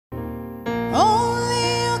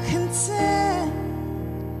Only you can tell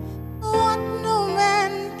what no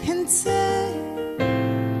man can tell.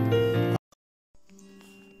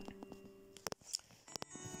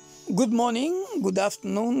 Good morning, good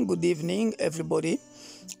afternoon, good evening, everybody.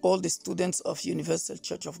 All the students of Universal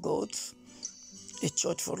Church of God, a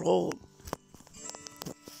church for all.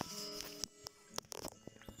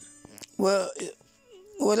 Well,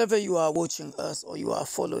 wherever you are watching us or you are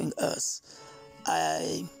following us,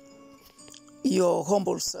 your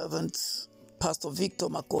humble servant, Pastor Victor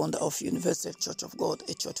Makonda of Universal Church of God,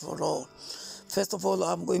 a church for all. First of all,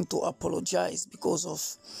 I'm going to apologize because of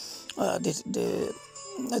the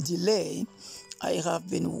delay. I have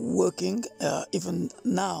been working, even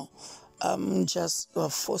now. I'm just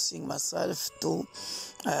forcing myself to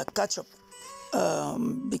catch up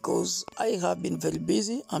because I have been very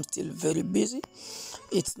busy. I'm still very busy.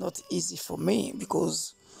 It's not easy for me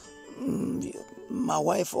because my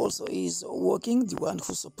wife also is working, the one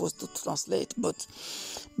who's supposed to translate. But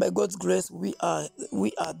by God's grace, we are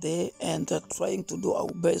there and trying to do our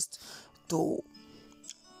best to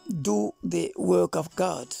do the work of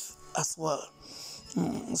God as well.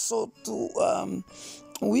 So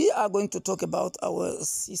we are going to talk about our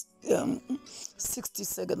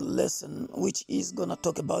 60-second lesson, which is going to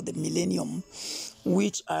talk about the millennium,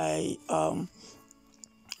 which I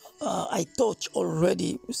taught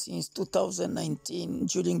already since 2019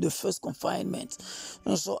 during the first confinement.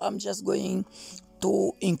 And so I'm just going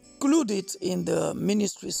to include it in the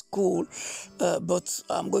ministry school, but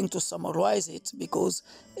I'm going to summarize it because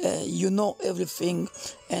you know everything,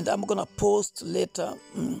 and I'm gonna post later.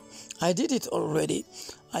 I did it already.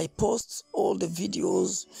 I post all the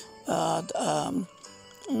videos that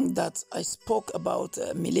I spoke about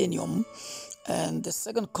millennium and the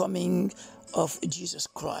second coming of Jesus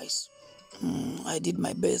Christ. I did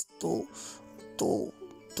my best to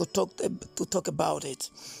talk about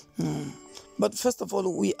it. But first of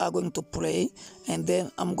all, we are going to pray, and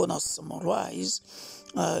then I'm gonna summarize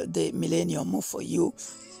the millennium for you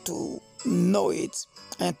to know it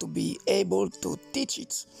and to be able to teach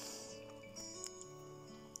it.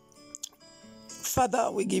 Father,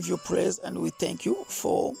 we give you praise and we thank you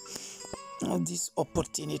for this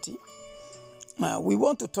opportunity. We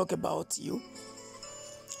want to talk about you.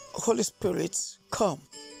 Holy Spirit, come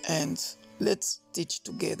and let's teach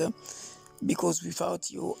together, because without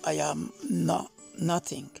you I am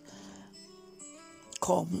nothing.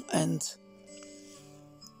 Come and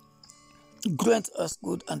grant us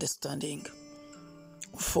good understanding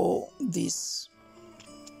for this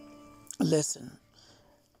lesson.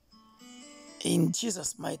 In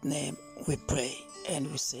Jesus' mighty name we pray and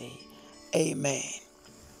we say amen.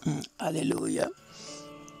 Hallelujah.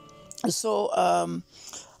 So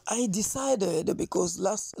I decided, because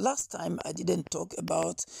last time I didn't talk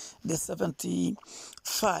about the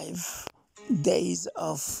 75 days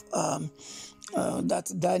of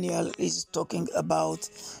that Daniel is talking about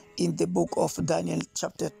in the book of Daniel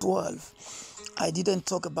chapter 12. I didn't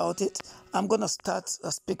talk about it. I'm going to start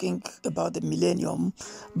speaking about the millennium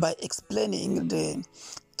by explaining the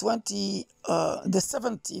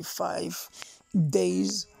 75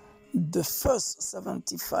 days, the first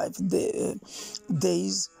 75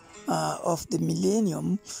 days of the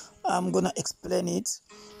millennium. I'm going to explain it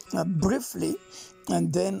briefly,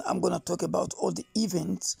 and then I'm going to talk about all the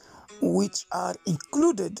events which are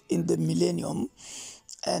included in the millennium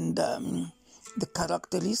and the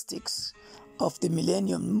characteristics of the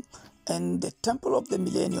millennium and the temple of the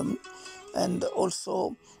millennium, and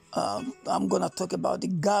also I'm going to talk about the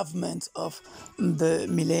government of the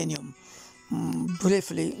millennium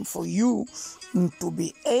briefly, for you to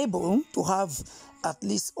be able to have at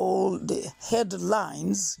least all the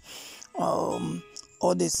headlines or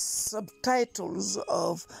the subtitles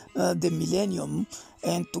of the millennium,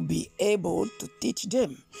 and to be able to teach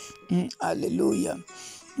them. Hallelujah.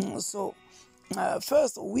 So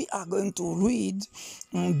first we are going to read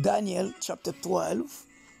Daniel chapter 12.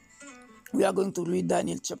 We are going to read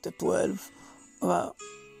Daniel chapter 12,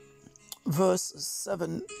 verse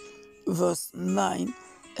 7, verse 9,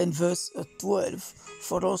 and verse 12,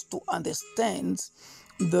 for us to understand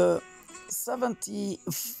the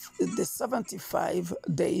 75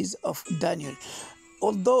 days of Daniel.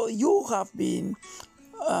 Although you have been,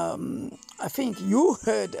 I think you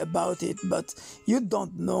heard about it, but you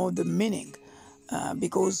don't know the meaning,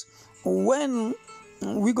 because when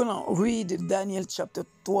we're gonna read Daniel chapter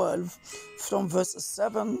 12 from verse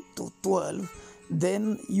 7 to 12,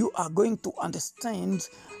 then you are going to understand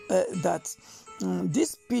that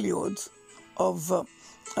this period of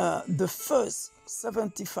the first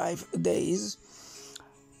 75 days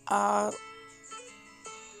are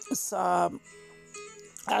are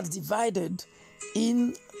divided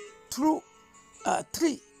in three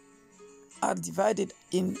are divided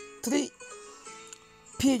in three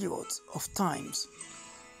periods of times.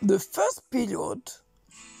 The first period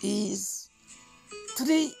is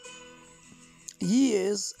 3.5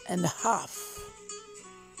 years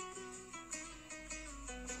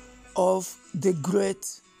of the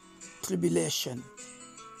Great Tribulation.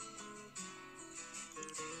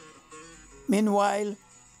 Meanwhile,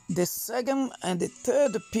 the second and the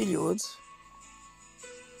third periods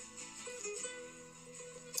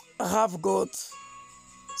have got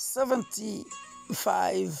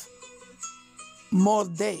 75 more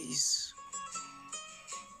days.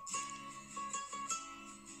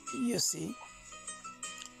 You see?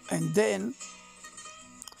 And then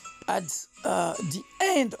at the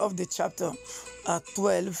end of the chapter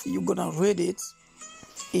 12, you're gonna read it.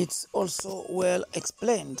 It's also well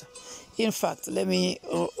explained. In fact, let me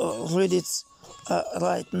read it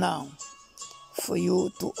right now for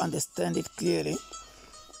you to understand it clearly.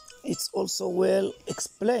 It's also well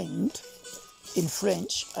explained in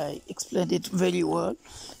French. I explained it very well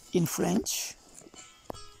in French.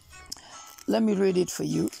 Let me read it for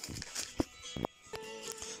you.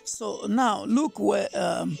 So now look where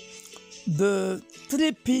the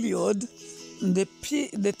three periods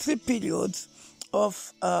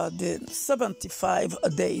of the 75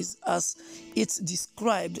 days, as it's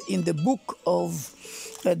described in the book of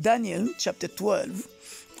Daniel, chapter 12,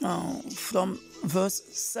 from verse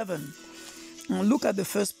 7. Look at the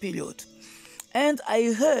first period. And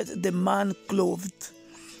I heard the man clothed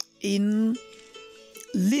in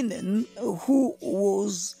linen, who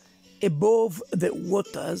was above the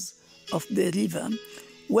waters of the river,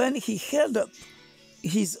 when he held up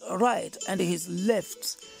his right and his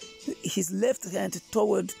left hand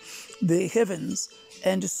toward the heavens,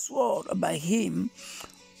 and swore by him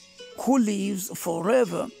who lives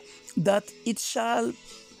forever that it shall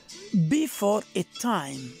be for a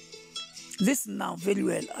time. Listen now very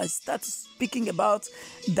well. I start speaking about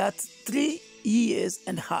that 3.5 years,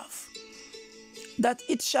 that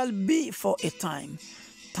it shall be for a time,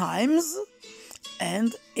 times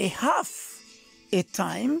and a half a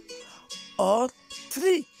time, or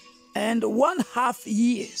 3.5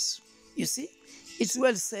 years. You see, it's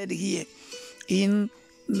well said here in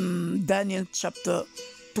Daniel chapter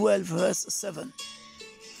 12 verse 7.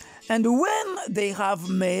 And when they have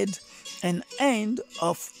made an end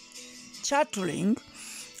of chattering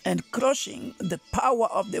and crushing the power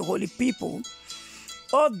of the holy people,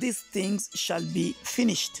 all these things shall be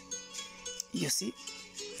finished. You see,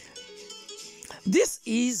 this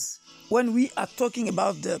is when we are talking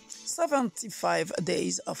about the 75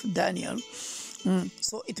 days of Daniel.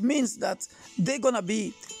 So it means that they're gonna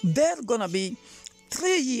be 3.5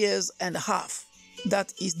 years.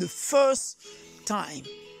 That is the first time.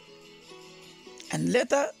 And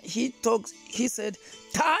later he said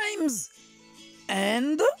times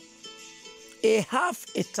and a half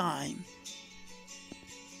a time.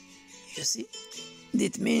 You see,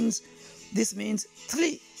 this means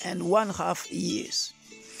 3.5 years.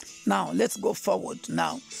 Now let's go forward.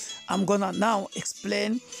 Now I'm gonna now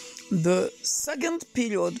explain the second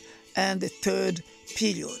period and the third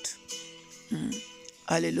period.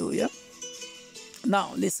 Hallelujah.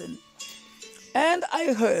 Now listen. And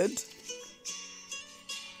I heard,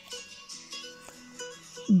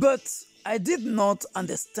 but I did not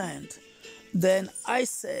understand. Then I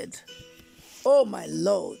said, "Oh my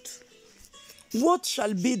Lord, what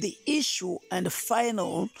shall be the issue and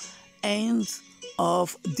final end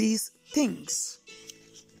of these things?"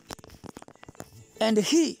 And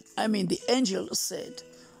he, the angel, said,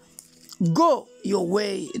 "Go your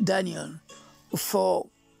way, Daniel, for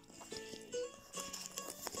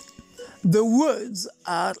the words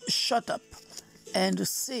are shut up and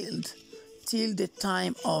sealed till the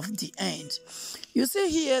time of the end." You see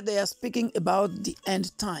here, they are speaking about the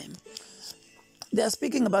end time. They are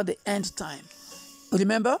speaking about the end time.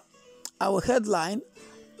 Remember, our headline,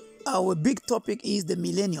 our big topic is the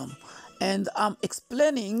millennium. And I'm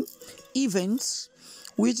explaining events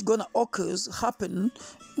which gonna happen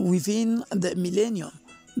within the millennium.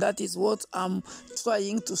 That is what I'm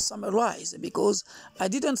trying to summarize, because I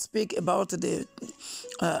didn't speak about this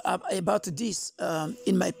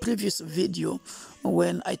in my previous video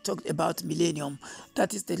when I talked about millennium.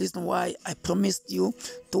 That is the reason why I promised you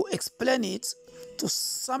to explain it, to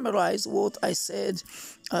summarize what I said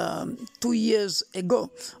 2 years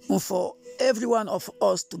ago, for every one of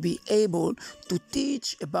us to be able to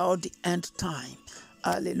teach about the end time.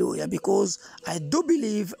 Hallelujah. Because I do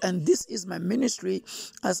believe, and this is my ministry,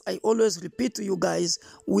 as I always repeat to you guys,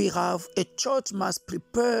 we have a church must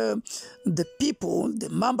prepare the people, the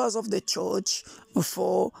members of the church,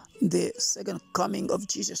 for the second coming of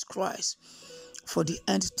Jesus Christ, for the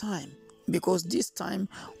end time, because this time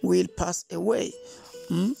will pass away.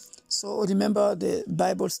 So remember the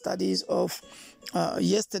Bible studies of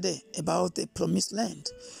yesterday about the promised land,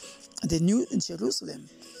 the New Jerusalem,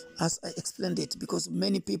 as I explained it, because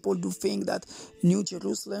many people do think that New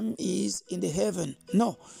Jerusalem is in the heaven.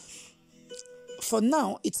 No, for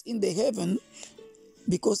now it's in the heaven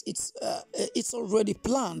because it's already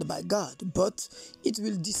planned by God, but it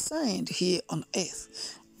will descend here on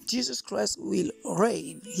earth. Jesus Christ will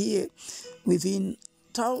reign here within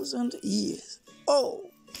 1,000 years. Oh,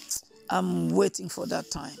 I'm waiting for that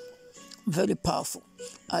time. Very powerful.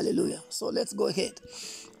 Hallelujah. So let's go ahead.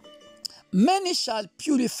 Many shall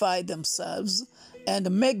purify themselves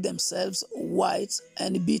and make themselves white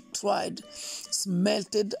and be tried,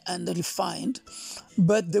 smelted and refined.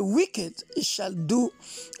 But the wicked shall do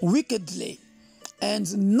wickedly,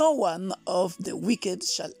 and no one of the wicked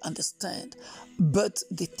shall understand. But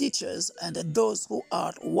the teachers and those who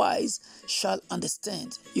are wise shall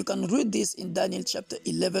understand. You can read this in Daniel chapter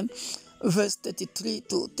 11, verse 33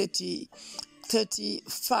 to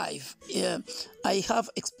 35. I have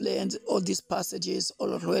explained all these passages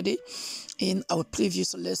already in our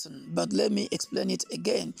previous lesson, but let me explain it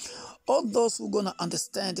again. All those who are going to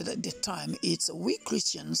understand it at the time, it's we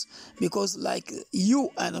Christians, because like you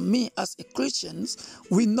and me as a Christians,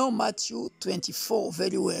 we know Matthew 24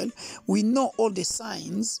 very well. We know all the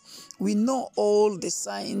signs. We know all the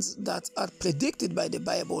signs that are predicted by the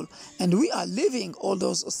Bible, and we are living all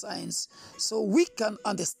those signs. So we can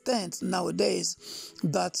understand nowadays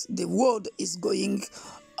that the world is going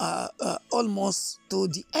almost to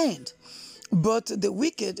the end. But the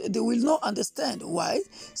wicked, they will not understand. Why?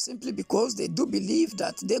 Simply because they do believe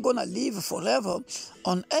that they're going to live forever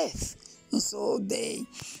on earth. So they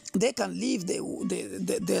can live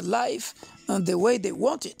their life the way they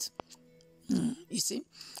want it. You see?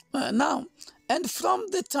 Now, and from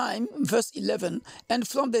the time, verse 11, and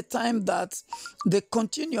from the time that the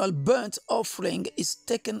continual burnt offering is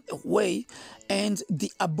taken away, and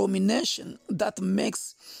the abomination that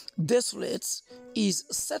makes desolate is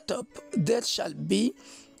set up, there shall be,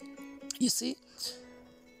 you see,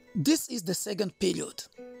 this is the second period.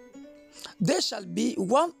 There shall be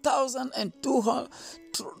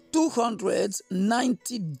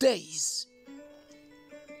 1,290 days.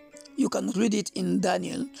 You can read it in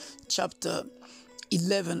Daniel chapter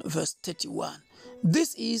 11, verse 31.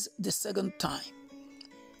 This is the second time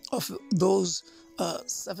of those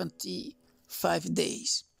 75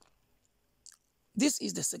 days. This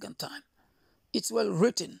is the second time. It's well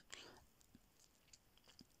written.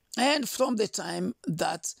 And from the time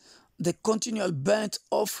that the continual burnt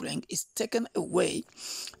offering is taken away,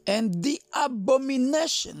 and the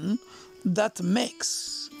abomination that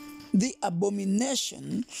makes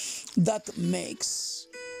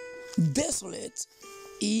desolate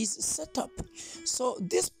is set up. So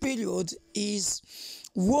this period is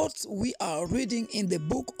what we are reading in the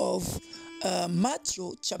book of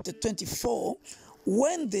Matthew chapter 24,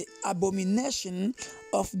 when the abomination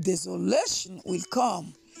of desolation will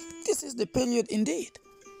come. This is the period indeed.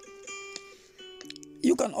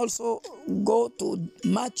 You can also go to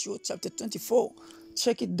Matthew chapter 24,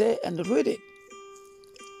 check it there and read it.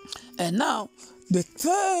 And now, the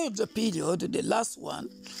third period, the last one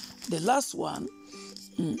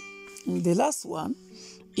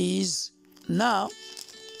is now,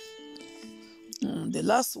 the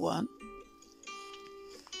last one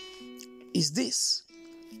is this,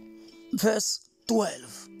 verse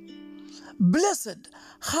 12. Blessed,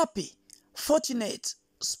 happy, fortunate,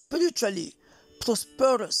 spiritually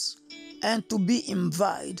prosperous, and to be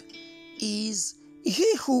envied is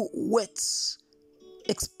he who waits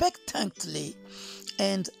expectantly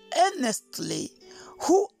and earnestly,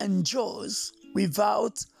 who endures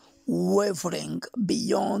without wavering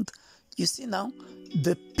beyond, you see now,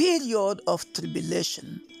 the period of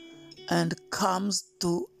tribulation, and comes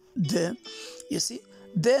to the, you see,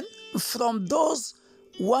 then from those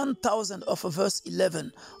 1,000 of verse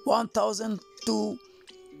 11,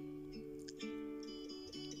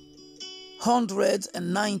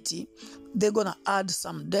 1,290, they're going to add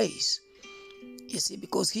some days. You see,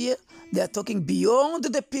 because here they are talking beyond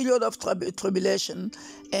the period of tribulation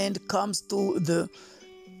and comes to the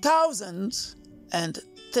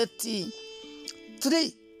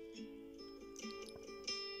 1,033.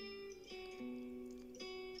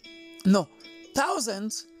 No,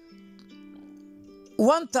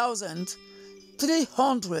 1,033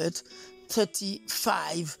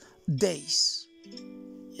 335 days.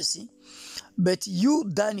 You see? But you,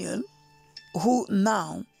 Daniel, who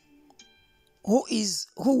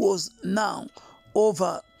was now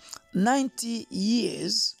over 90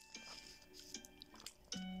 years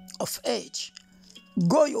of age,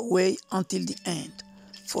 go your way until the end,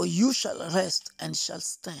 for you shall rest and shall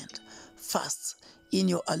stand fast in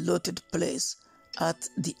your allotted place at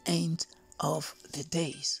the end of the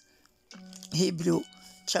days. Hebrew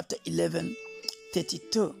chapter 11,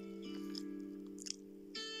 32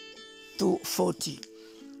 to 40.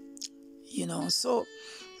 So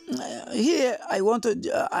here I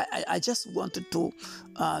just wanted to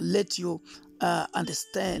let you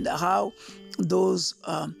understand how those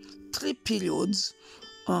 3 periods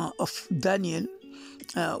of Daniel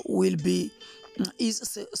will be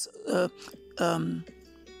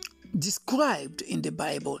described in the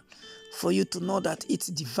Bible, for you to know that it's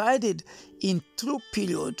divided in 3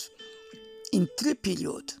 periods.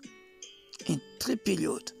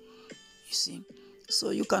 You see,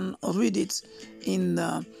 so you can read it in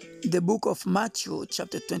the book of Matthew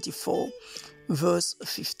chapter 24 verse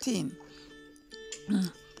 15.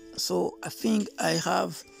 So I think I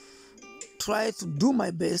have tried to do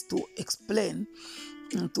my best to explain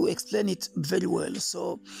it very well.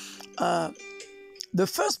 So the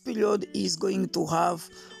first period is going to have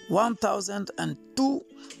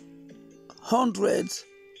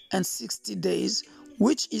 1,260 days,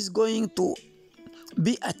 which is going to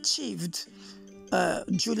be achieved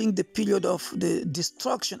during the period of the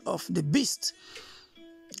destruction of the beast,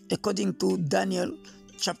 according to Daniel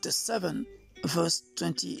chapter 7 verse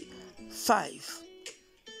 25,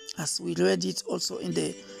 as we read it also in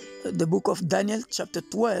the book of Daniel chapter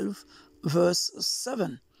 12 verse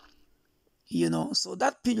 7. So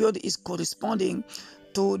that period is corresponding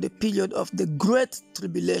to the period of the Great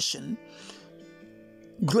Tribulation.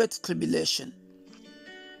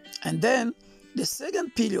 And then the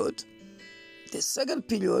second period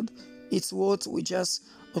is what we just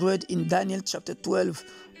read in Daniel chapter 12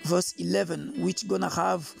 verse 11, which gonna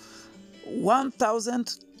have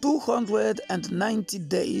 1,290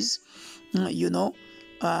 days,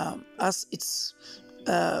 as it's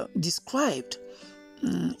described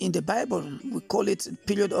in the Bible. We call it a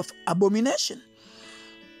period of abomination.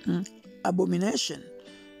 And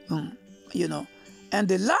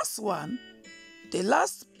the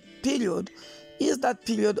last period is that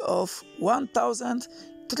period of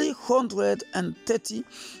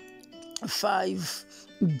 1,335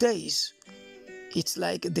 days. It's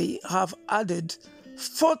like they have added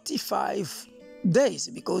 45 days,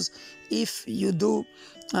 because if you do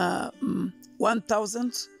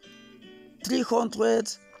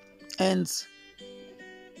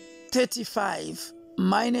 1,335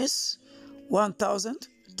 minus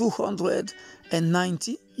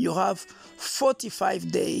 1,290, you have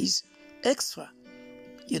 45 days extra,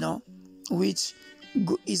 which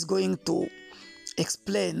is going to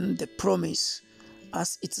explain the promise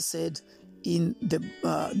as it's said in the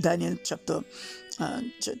Daniel chapter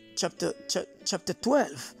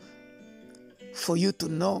 12, for you to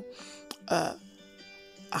know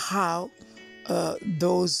how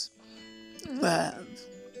those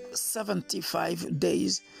 75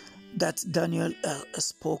 days that Daniel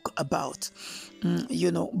spoke about,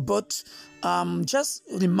 but just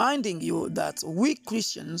reminding you that we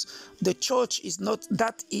Christians, the church is not,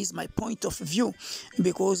 that is my point of view,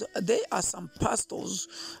 because there are some pastors,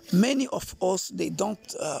 many of us, they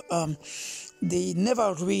don't, they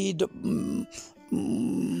never read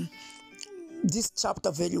this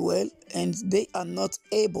chapter very well, and they are not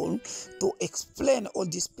able to explain all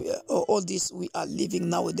this we are living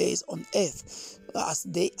nowadays on earth. As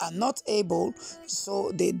they are not able,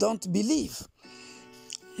 so they don't believe.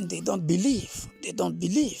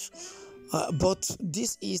 But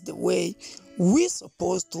this is the way we're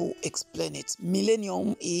supposed to explain it.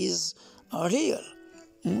 Millennium is real.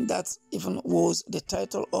 That even was the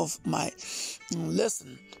title of my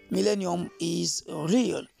lesson. Millennium is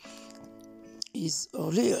real. Jesus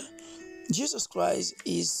Christ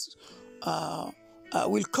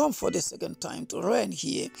will come for the second time to reign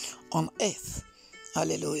here on earth.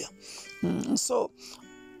 Hallelujah. So,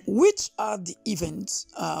 which are the events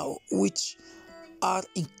which are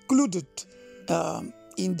included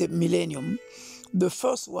in the millennium? The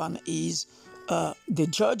first one is the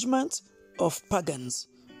judgment of pagans,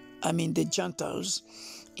 the Gentiles,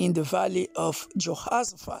 in the valley of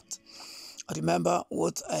Jehoshaphat. Remember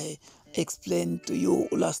what I explained to you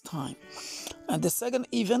last time. And the second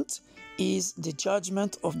event is the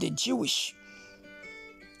judgment of the Jewish,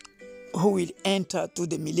 who will enter to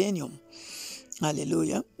the millennium.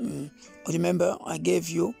 Hallelujah. Remember, I gave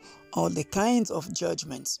you all the kinds of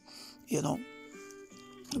judgments,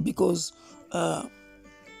 because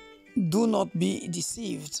do not be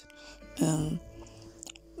deceived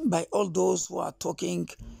by all those who are talking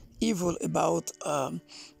evil about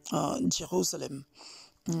Jerusalem.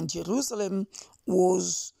 Jerusalem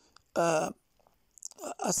was,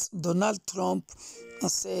 as Donald Trump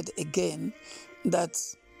said again, that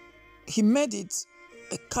he made it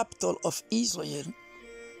a capital of Israel.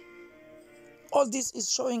 All this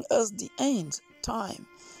is showing us the end time,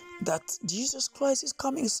 that Jesus Christ is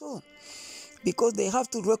coming soon, because they have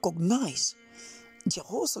to recognize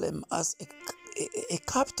Jerusalem as a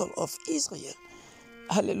capital of Israel.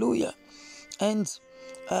 Hallelujah. And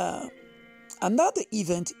another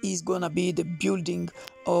event is going to be the building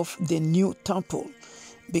of the new temple,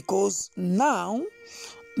 because now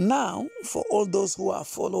for all those who are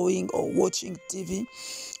following or watching TV,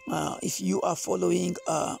 if you are following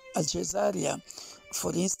Al Jazeera,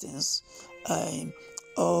 for instance,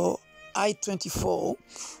 or I-24,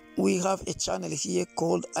 we have a channel here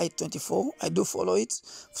called I-24. I do follow it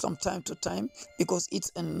from time to time because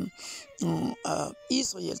it's an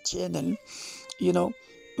Israel channel.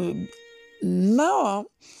 Now,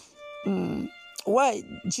 why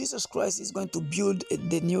Jesus Christ is going to build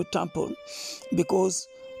the new temple? Because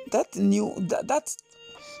that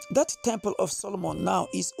temple of Solomon now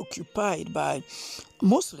is occupied by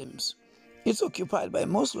Muslims. It's occupied by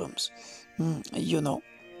Muslims,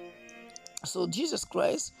 So Jesus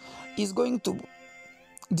Christ is going to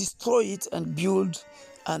destroy it and build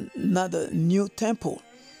another new temple.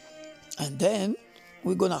 And then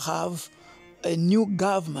we're going to have a new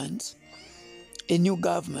government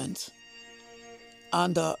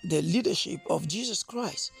under the leadership of Jesus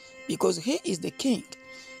Christ, because he is the king.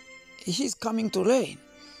 He's coming to reign.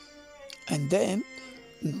 And then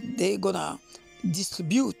they're going to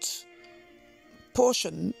distribute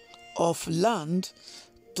portion of land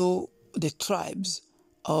to the tribes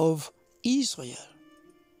of Israel.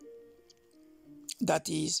 That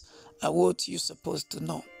is what you're supposed to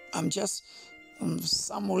know. I'm just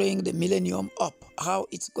summarizing the millennium up, how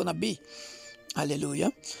it's going to be.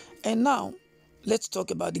 Hallelujah. And now, let's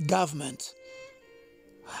talk about the government.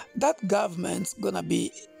 That government's going to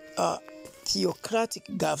be a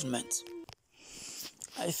theocratic government.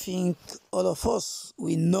 I think all of us,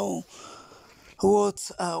 we know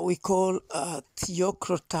what we call a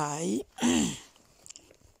theocratic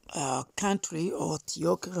country or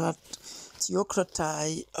theocratic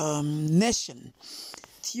nation.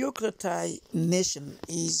 Theocratic nation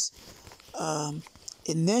is a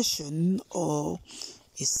nation or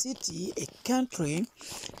a city, a country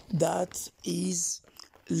that is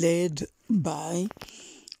led by,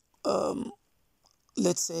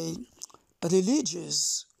 let's say, a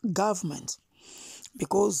religious government,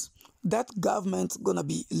 because that government's gonna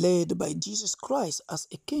be led by Jesus Christ as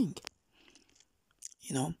a king.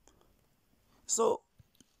 So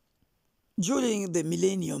during the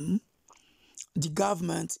millennium, the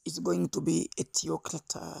government is going to be a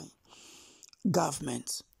theocratic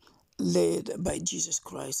government led by Jesus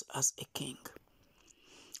Christ as a king.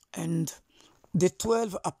 And the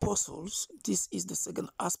 12 apostles, this is the second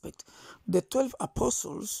aspect, the 12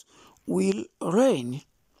 apostles will reign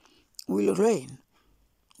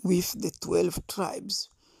with the 12 tribes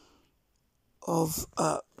of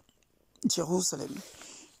Jerusalem,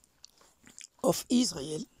 of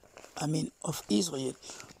Israel.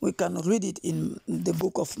 We can read it in the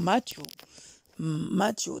book of Matthew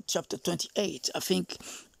chapter 28. I think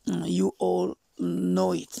you all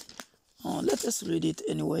know it. Let us read it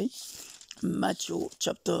anyway. Matthew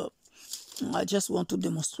chapter, I just want to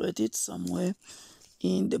demonstrate it somewhere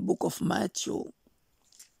in the book of Matthew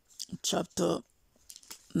chapter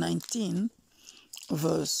 19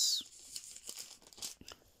 verse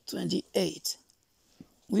 28.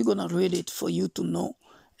 We're going to read it for you to know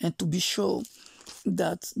and to be sure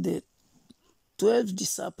that the 12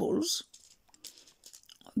 disciples,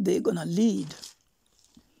 they're going to lead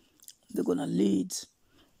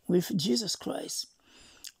with Jesus Christ.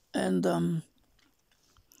 And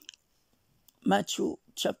Matthew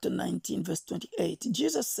chapter 19 verse 28,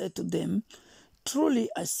 Jesus said to them, "Truly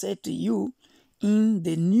I say to you, in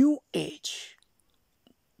the new age,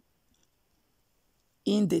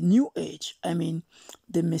 I mean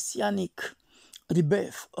the messianic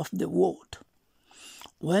rebirth of the world,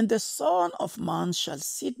 when the Son of Man shall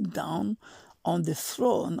sit down on the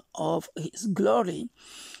throne of his glory,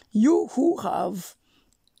 you who have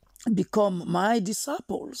become my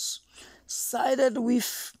disciples, sided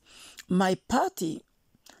with my party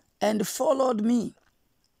and followed me,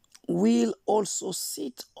 will also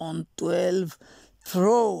sit on 12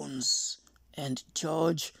 thrones and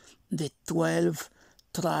judge the 12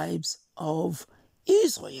 tribes of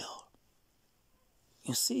Israel.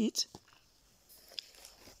 You see it?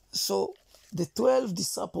 So the 12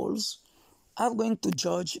 disciples are going to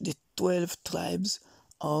judge the 12 tribes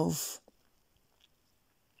of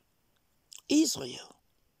Israel.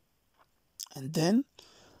 And then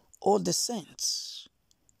all the saints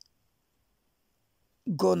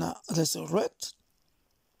gonna resurrect,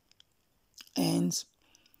 and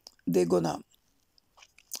they're gonna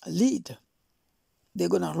lead, they're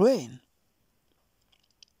gonna reign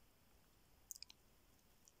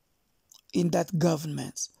in that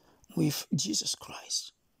government with Jesus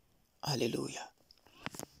Christ. Hallelujah.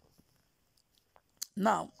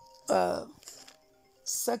 Now,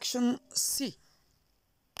 section C.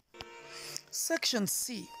 Section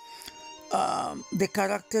C, the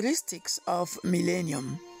characteristics of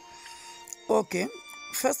millennium. Okay,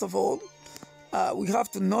 first of all, we have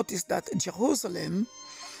to notice that Jerusalem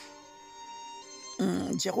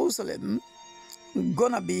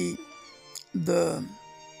gonna be the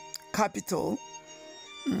capital,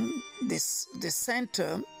 the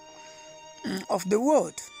center of the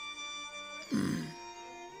world.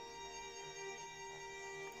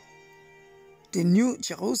 The New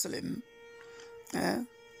Jerusalem,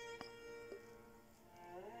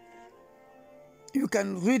 you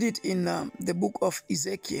can read it in the book of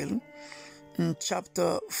Ezekiel,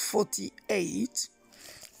 chapter 48,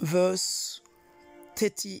 verse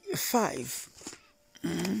 35.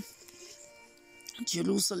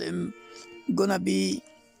 Jerusalem gonna be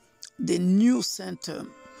the new center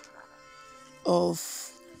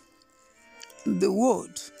of the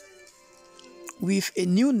world with a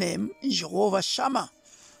new name, Jehovah Shammah.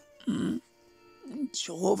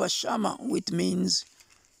 Jehovah Shammah, which means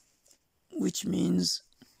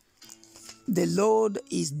the Lord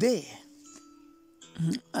is there.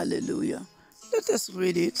 Hallelujah. Let us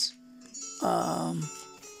read it.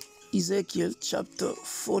 Ezekiel chapter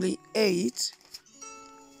 48,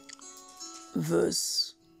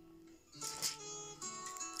 verse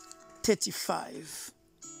 35.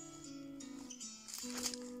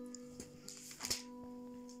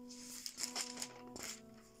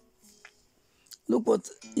 Look what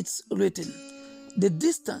it's written. The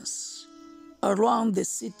distance around the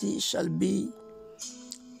city shall be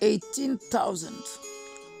 18,000,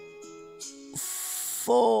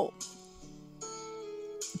 4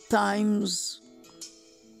 times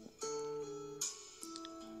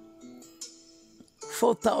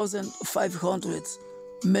 4,500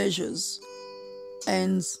 measures,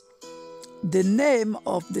 and the name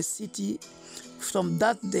of the city from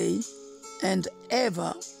that day and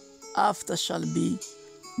ever after shall be,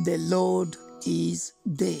 the Lord is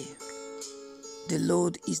there. The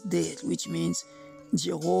Lord is there, which means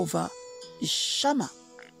Jehovah Shammah.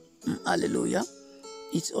 Hallelujah.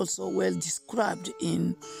 It's also well described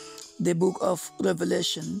in the book of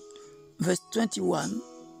Revelation, verse 21.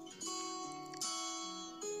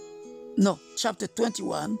 No, chapter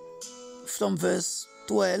 21, from verse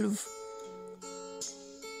 12,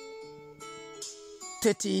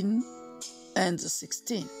 13, and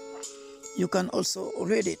 16. You can also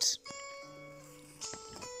read it.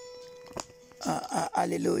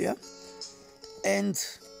 Hallelujah. And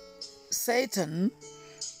Satan,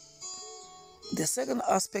 the second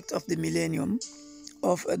aspect of the millennium,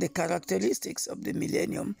 of the characteristics of the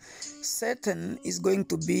millennium, Satan is going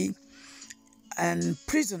to be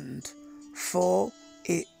imprisoned for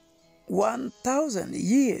 1,000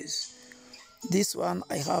 years. This one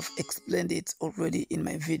I have explained it already in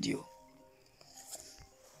my video.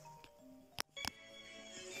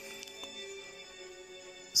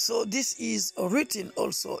 So this is written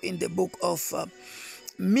also in the book of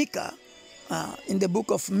Micah,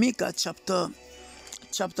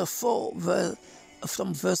 chapter 4,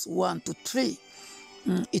 from verse 1 to 3.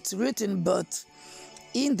 It's written, but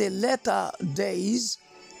in the latter days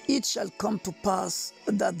it shall come to pass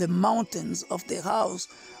that the mountains of the house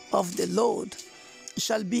of the Lord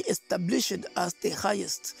shall be established as the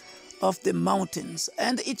highest of the mountains,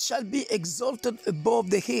 and it shall be exalted above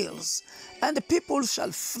the hills, and the people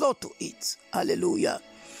shall flow to it. Hallelujah.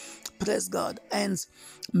 Praise God. And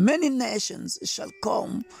many nations shall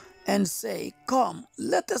come and say, come,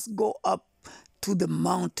 let us go up to the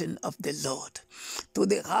mountain of the Lord, to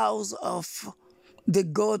the house of the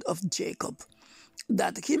God of Jacob,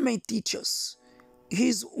 that he may teach us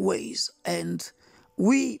his ways, and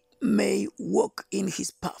we may walk in his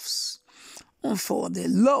paths. For the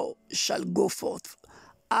law shall go forth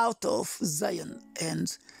out of Zion,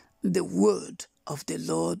 and the word of the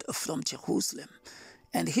Lord from Jerusalem.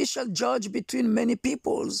 And he shall judge between many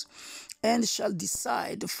peoples, and shall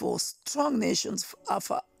decide for strong nations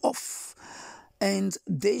afar off. And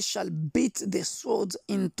they shall beat their swords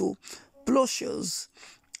into plowshares,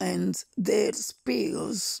 and their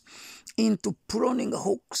spears into pruning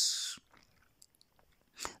hooks.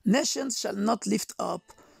 Nations shall not lift up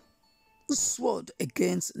sword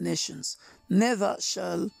against nations, neither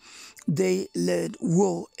shall they lead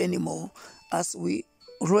war anymore, as we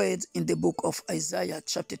read in the book of Isaiah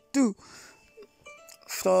chapter 2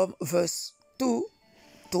 from verse 2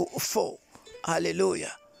 to 4.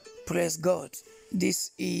 Hallelujah. Praise God.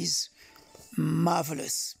 This is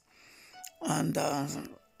marvelous. And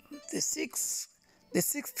the sixth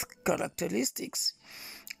characteristics,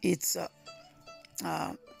 it's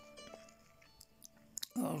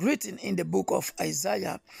written in the book of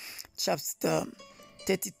Isaiah chapter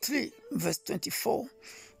 33 verse 24.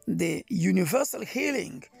 The universal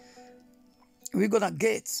healing we're gonna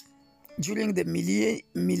get during the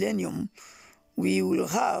millennium, we will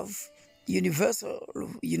have universal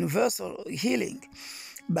healing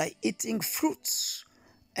by eating fruits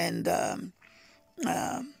and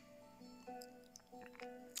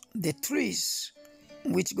the trees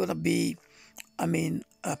which gonna be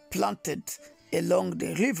planted along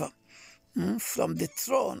the river, from the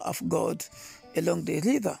throne of God along the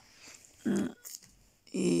river.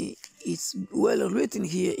 It's well written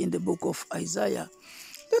here in the book of Isaiah.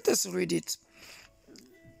 Let us read it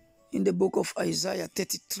in the book of Isaiah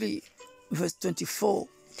 33 verse 24.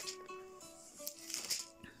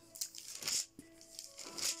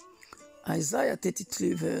 Isaiah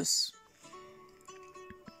 33 verse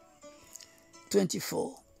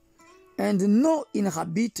 24. And no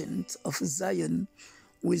inhabitant of Zion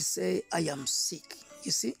will say, I am sick.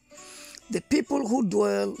 You see, the people who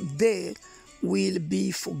dwell there will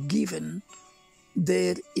be forgiven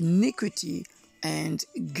their iniquity and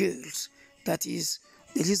guilt. That is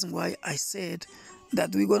the reason why I said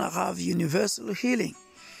that we're going to have universal healing.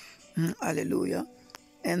 Hallelujah.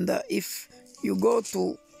 And if you go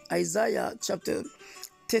to Isaiah chapter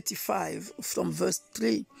 35 from verse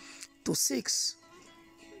 3 to 6,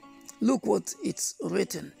 look what it's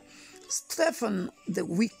written. Strengthen the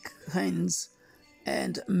weak hands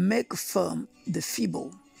and make firm the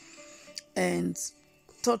feeble and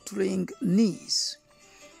tottering knees.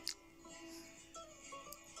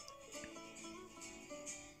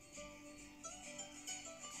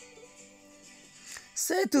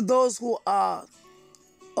 Say to those who are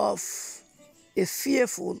of a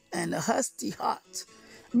fearful and hasty heart,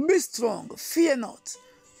 be strong, fear not.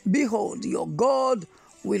 Behold, your God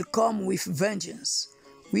will come with vengeance.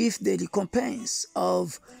 With the recompense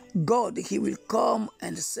of God, he will come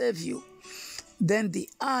and save you. Then the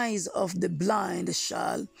eyes of the blind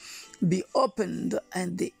shall be opened,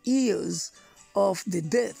 and the ears of the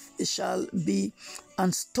deaf shall be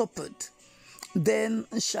unstopped. Then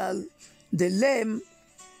shall the lame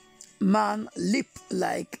man leap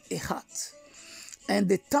like a hart, and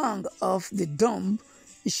the tongue of the dumb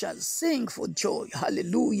shall sing for joy.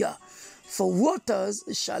 Hallelujah. For waters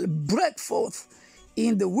shall break forth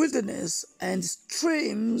in the wilderness and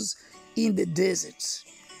streams in the desert.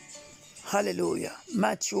 Hallelujah.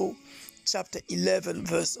 Matthew chapter 11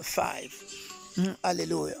 verse 5.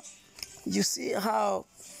 Hallelujah. You see how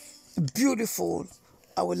beautiful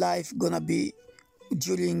our life gonna be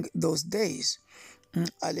during those days.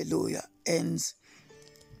 Hallelujah. And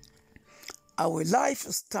our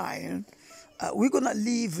lifestyle, we're gonna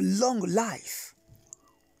live long life.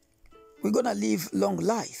 We're gonna live long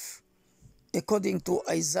life according to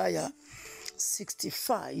Isaiah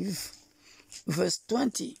 65 verse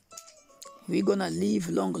 20. We're gonna live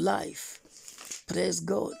long life. Praise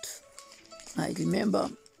God. I remember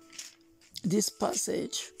this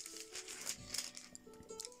passage.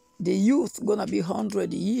 The youth gonna be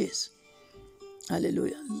 100 years.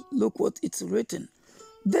 Hallelujah. Look what it's written.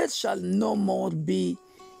 Death shall no more be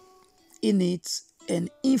in it an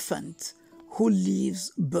infant who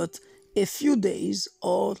lives but a few days,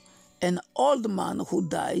 or an old man who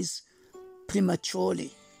dies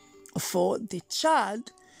prematurely. For the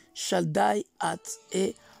child shall die at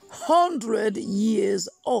 100 years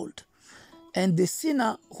old, and the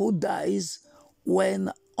sinner who dies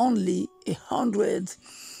when only 100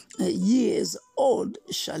 years old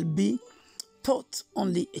shall be thought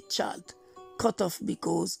only a child, cut off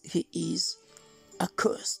because he is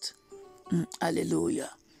accursed. Hallelujah.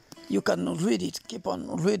 You can read it, keep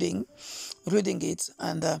on reading it,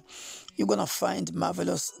 and you're gonna find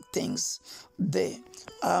marvelous things there.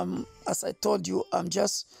 As I told you, I'm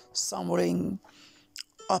just summarizing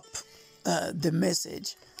up the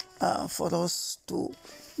message for us to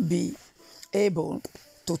be able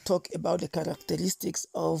to talk about the characteristics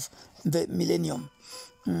of the millennium.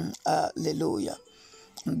 Hallelujah.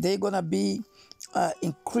 They're gonna be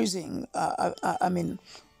increasing.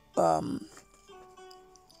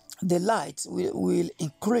 The light will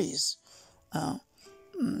increase.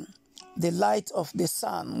 The light of the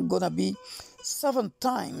sun gonna be 7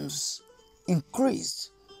 times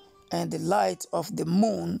increased, and the light of the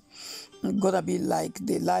moon gonna be like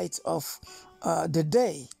the light of the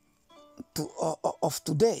day of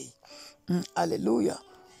today. Hallelujah.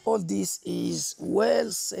 All this is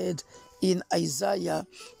well said in Isaiah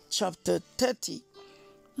chapter 30.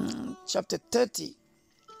 Chapter 30,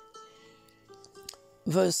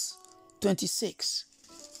 verse 26.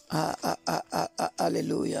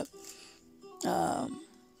 Hallelujah.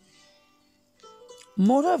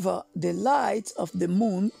 Moreover, the light of the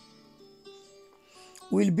moon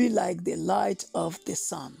will be like the light of the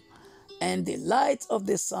sun, and the light of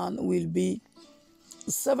the sun will be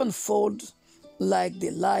sevenfold like the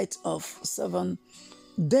light of 7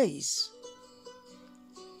 days.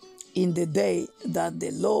 In the day that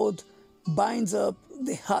the Lord binds up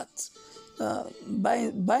the heart,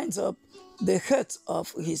 binds up the hurt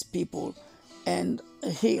of his people and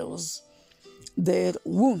heals their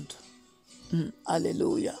wound.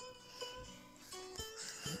 Hallelujah.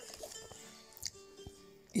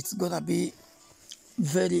 It's gonna be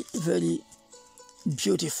very, very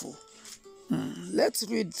beautiful. Let's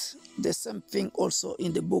read the same thing also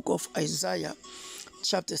in the book of Isaiah,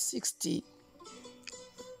 chapter 60,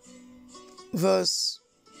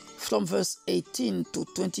 from verse 18 to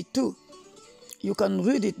 22. You can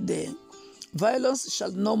read it there. Violence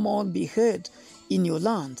shall no more be heard in your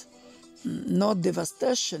land, nor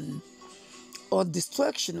devastation or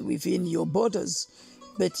destruction within your borders,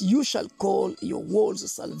 but you shall call your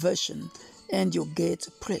walls salvation and your gate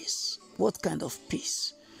praise. What kind of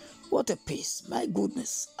peace? What a peace, my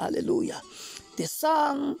goodness, hallelujah. The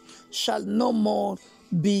sun shall no more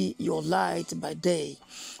be your light by day,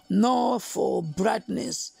 nor for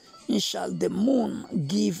brightness shall the moon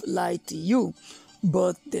give light to you,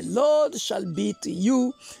 but the Lord shall be to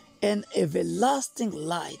you an everlasting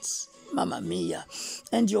light, Mamma Mia,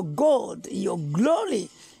 and your God, your glory,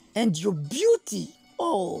 and your beauty.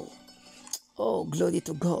 Oh, glory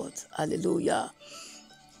to God, hallelujah.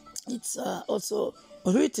 It's also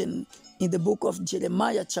written in the book of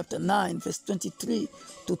Jeremiah chapter 9 verse 23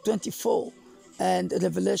 to 24 and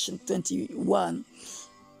Revelation 21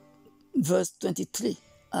 verse 23,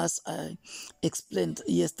 as I explained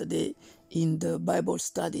yesterday in the Bible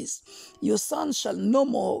studies. Your sun shall no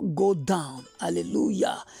more go down,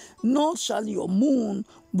 hallelujah, nor shall your moon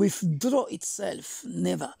withdraw itself,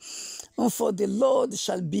 never. For the Lord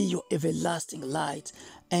shall be your everlasting light,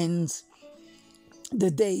 and the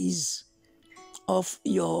days of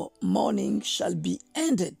your mourning shall be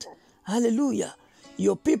ended. Hallelujah.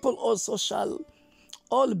 Your people also shall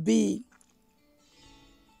all be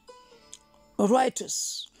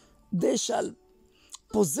righteous. They shall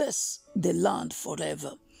possess the land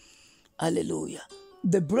forever. Hallelujah.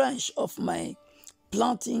 The branch of my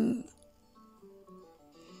planting,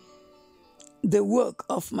 the work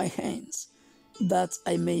of my hands, that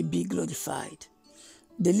I may be glorified.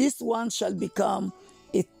 The least one shall become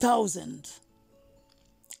 1,000,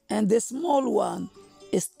 and the small one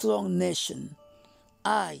a strong nation.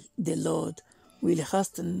 I, the Lord, will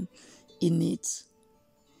hasten in its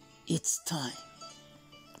time,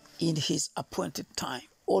 in his appointed time.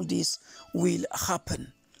 All this will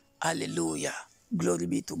happen. Hallelujah. Glory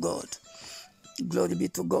be to God. Glory be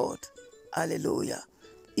to God. Hallelujah.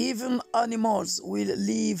 Even animals will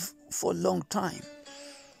live for a long time.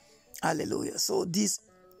 Hallelujah. So these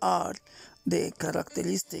are the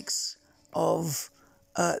characteristics of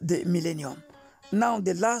the millennium. Now,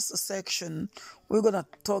 the last section, we're going to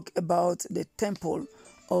talk about the temple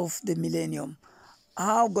of the millennium.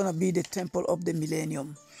 How going to be the temple of the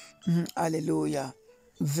millennium? Hallelujah.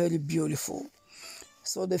 Very beautiful.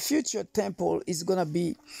 So the future temple is going to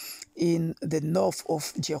be in the north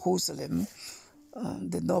of Jerusalem.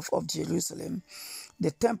 The north of Jerusalem.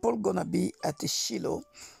 The temple going to be at the Shiloh,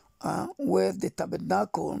 where the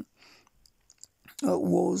tabernacle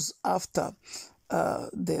was after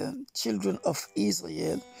the children of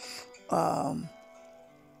Israel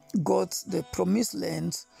got the promised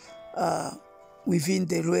land within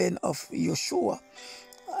the reign of Joshua.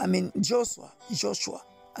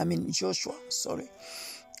 Sorry.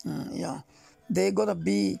 They're gonna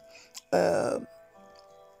be a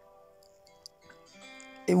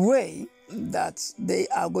way that they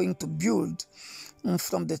are going to build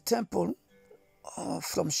from the temple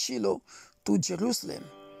from Shiloh to Jerusalem.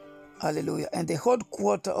 Hallelujah. And the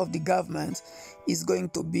headquarters of the government is going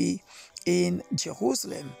to be in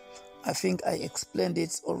Jerusalem. I think I explained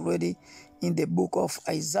it already in the book of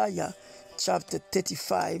Isaiah, chapter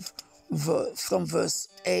 35, from verse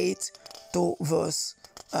 8 to verse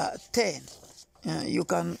 10. You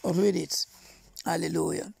can read it.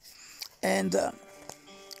 Hallelujah. And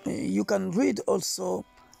you can read also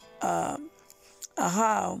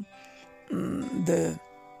how the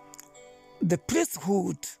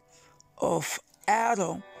priesthood of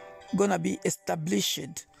Aaron gonna be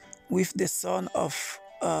established with the son of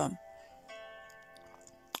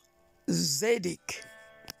Zedek.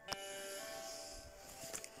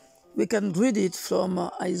 We can read it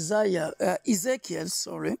from Ezekiel,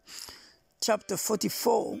 chapter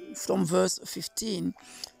 44, from verse 15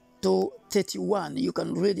 to 31. You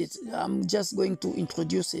can read it. I'm just going to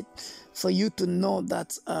introduce it for you to know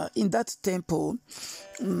that in that temple,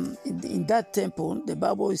 the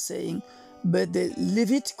Bible is saying, but the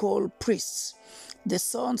Levitical priests, the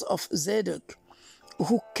sons of Zadok,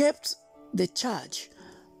 who kept the charge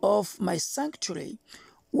of my sanctuary,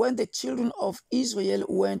 when the children of Israel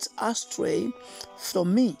went astray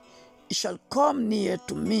from me, shall come near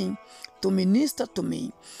to me to minister to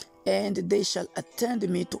me, and they shall attend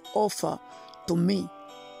me to offer to me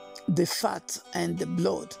the fat and the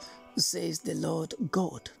blood, says the Lord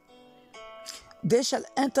God. They shall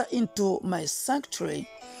enter into my sanctuary,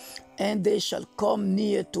 and they shall come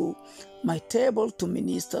near to my table to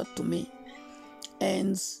minister to me,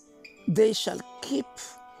 and they shall keep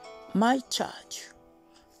my charge,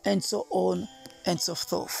 and so on and so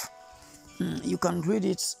forth. You can read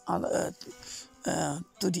it to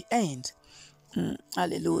the end.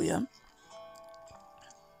 Hallelujah.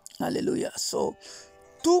 Hallelujah. So,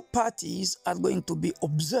 two parties are going to be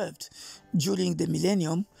observed during the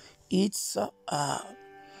millennium. It's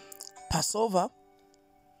Passover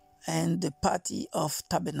and the party of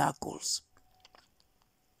tabernacles.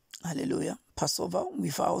 Hallelujah. Passover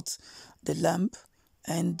without the lamb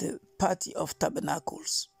and the party of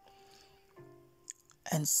tabernacles.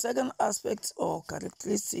 And second aspect or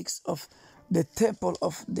characteristics of the temple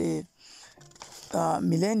of the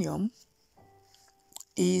millennium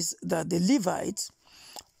is that the Levites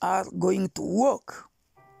are going to work.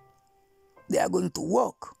 They are going to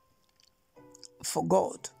work for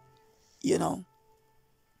God, you know.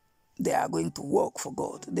 They are going to work for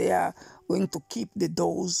God. They are going to keep the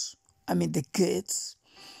doors, the gates.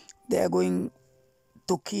 They are going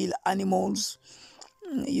to kill animals,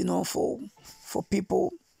 for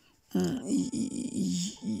people,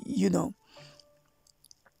 you know.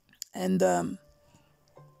 And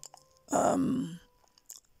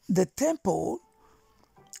the temple,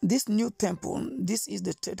 this new temple, this is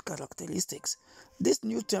the third characteristics. This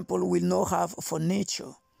new temple will not have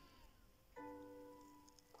furniture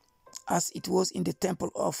as it was in the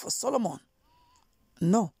temple of Solomon.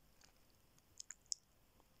 No.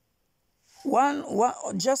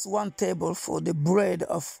 Just one table for the bread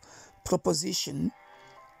of proposition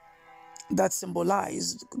that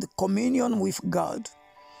symbolized the communion with God,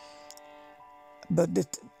 but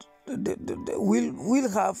we'll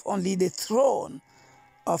have only the throne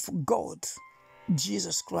of God,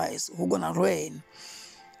 Jesus Christ, who's gonna reign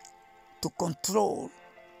to control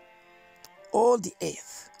all the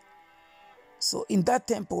earth. So in that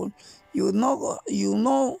temple, you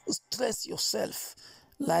know stress yourself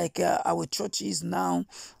like our churches now.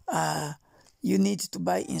 You need to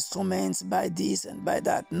buy instruments, buy this and buy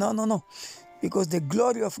that. No, because the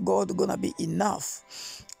glory of God is gonna be enough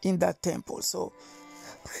in that temple. So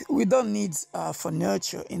we don't need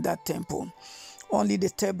furniture in that temple. Only the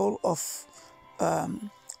table of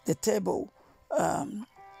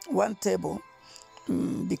one table,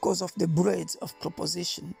 because of the bread of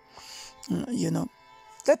proposition.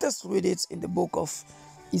 Let us read it in the book of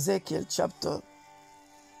Ezekiel, chapter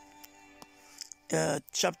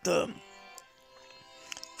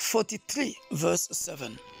 43, verse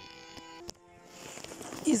 7.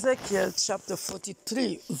 Ezekiel chapter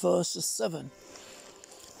 43, verse 7.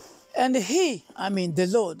 And he, the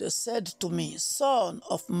Lord, said to me, Son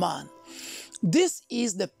of man, this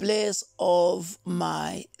is the place of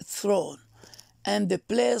my throne, and the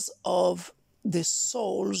place of the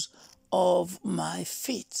soles of my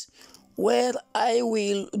feet, where I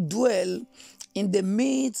will dwell in the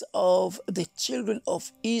midst of the children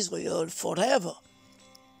of Israel forever.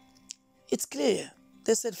 It's clear.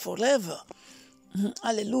 They said forever.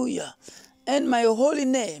 Hallelujah. And my holy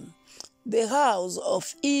name, the house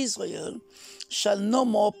of Israel, shall no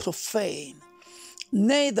more profane,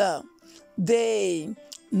 neither they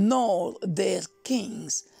nor their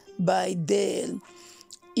kings by their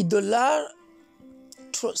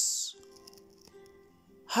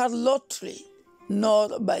harlotry,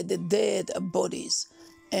 nor by the dead bodies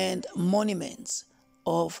and monuments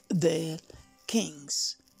of their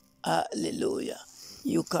kings. Hallelujah.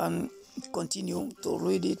 You can continue to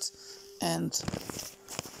read it, and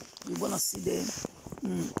you're gonna see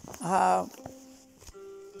how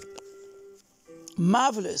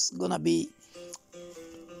marvelous gonna be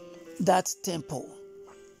that temple.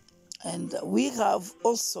 And we have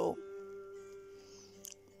also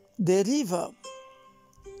the river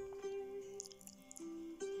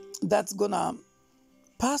that's gonna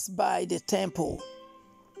pass by the temple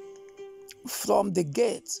from the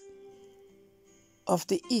gate of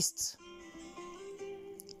the east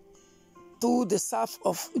to the south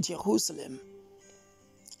of Jerusalem.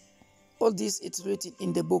 All this is written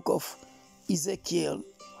in the book of Ezekiel,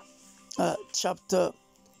 chapter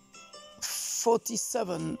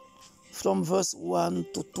 47, from verse 1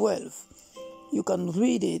 to 12. You can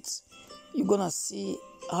read it. You're gonna see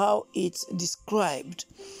how it's described,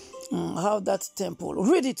 how that temple.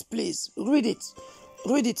 Read it, please. Read it.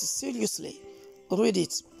 Read it seriously. Read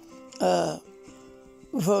it.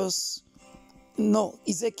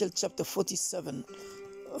 Ezekiel chapter 47,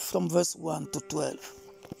 from verse 1 to 12.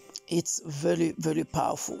 It's very, very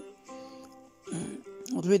powerful.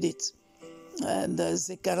 Read it. And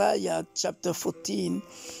Zechariah chapter 14,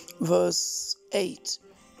 verse 8.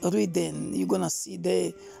 Read them. You're gonna see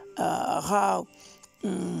there how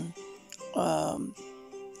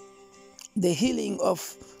the healing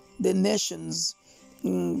of the nations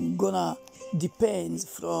gonna depend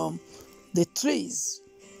from the trees.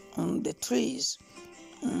 The trees.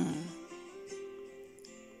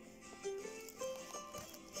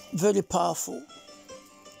 Very powerful.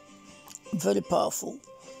 Very powerful.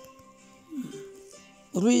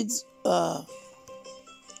 Read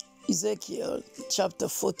Ezekiel chapter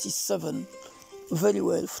 47 very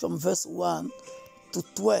well, from verse 1 to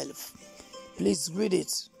 12. Please read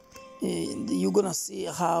it. You're gonna see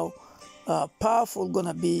how powerful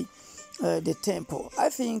gonna be the temple. I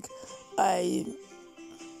think I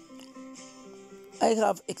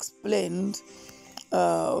have explained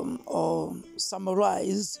or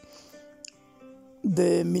summarized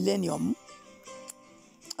the millennium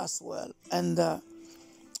as well, and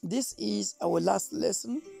this is our last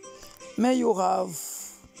lesson. May you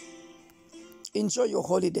enjoy your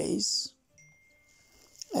holidays,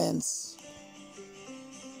 and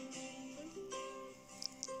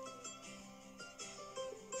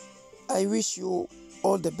I wish you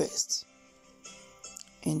all the best.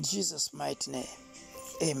 In Jesus' mighty name,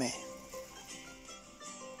 amen.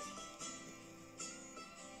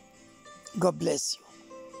 God bless you.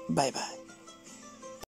 Bye-bye.